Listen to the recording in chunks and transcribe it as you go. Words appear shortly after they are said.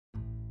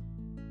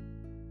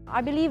I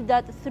believe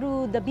that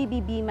through the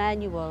BBB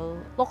Manual,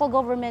 local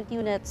government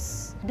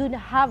units do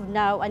have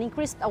now an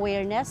increased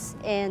awareness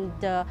and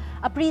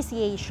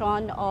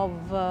appreciation of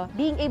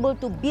being able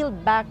to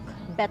build back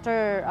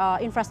better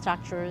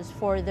infrastructures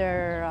for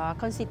their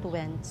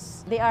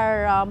constituents. They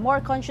are more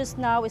conscious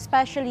now,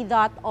 especially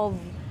that of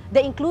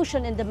the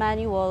inclusion in the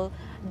manual,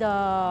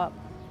 the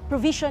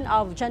provision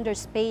of gender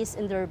space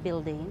in their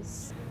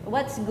buildings.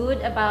 What's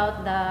good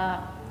about the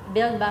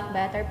Build Back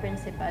Better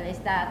principle is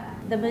that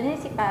the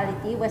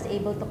municipality was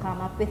able to come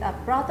up with a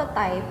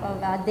prototype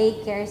of a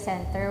daycare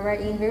center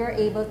wherein we were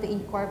able to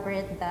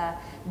incorporate the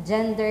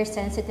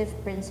gender-sensitive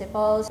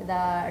principles,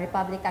 the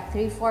Republic Act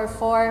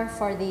 344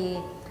 for the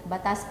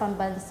Batas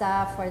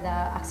Pambansa for the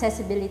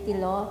accessibility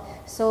law.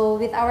 So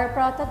with our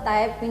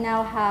prototype, we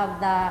now have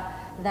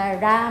the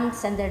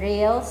ramps and the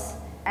rails.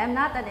 I'm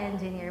not an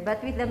engineer,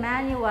 but with the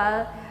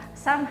manual,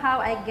 somehow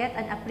I get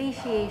an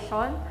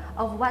appreciation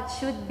of what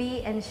should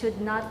be and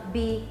should not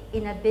be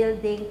in a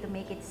building to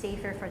make it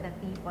safer for the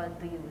people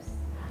to use.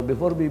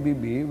 Before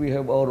BBB, we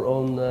have our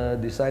own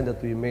design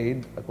that we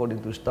made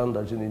according to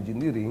standards in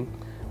engineering,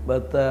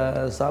 but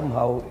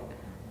somehow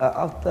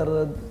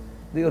after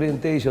the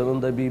orientation on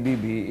the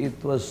BBB,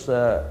 it was,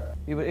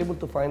 we were able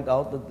to find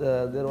out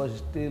that there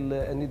was still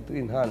a need to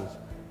enhance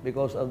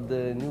because of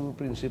the new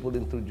principle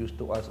introduced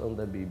to us on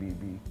the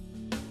BBB.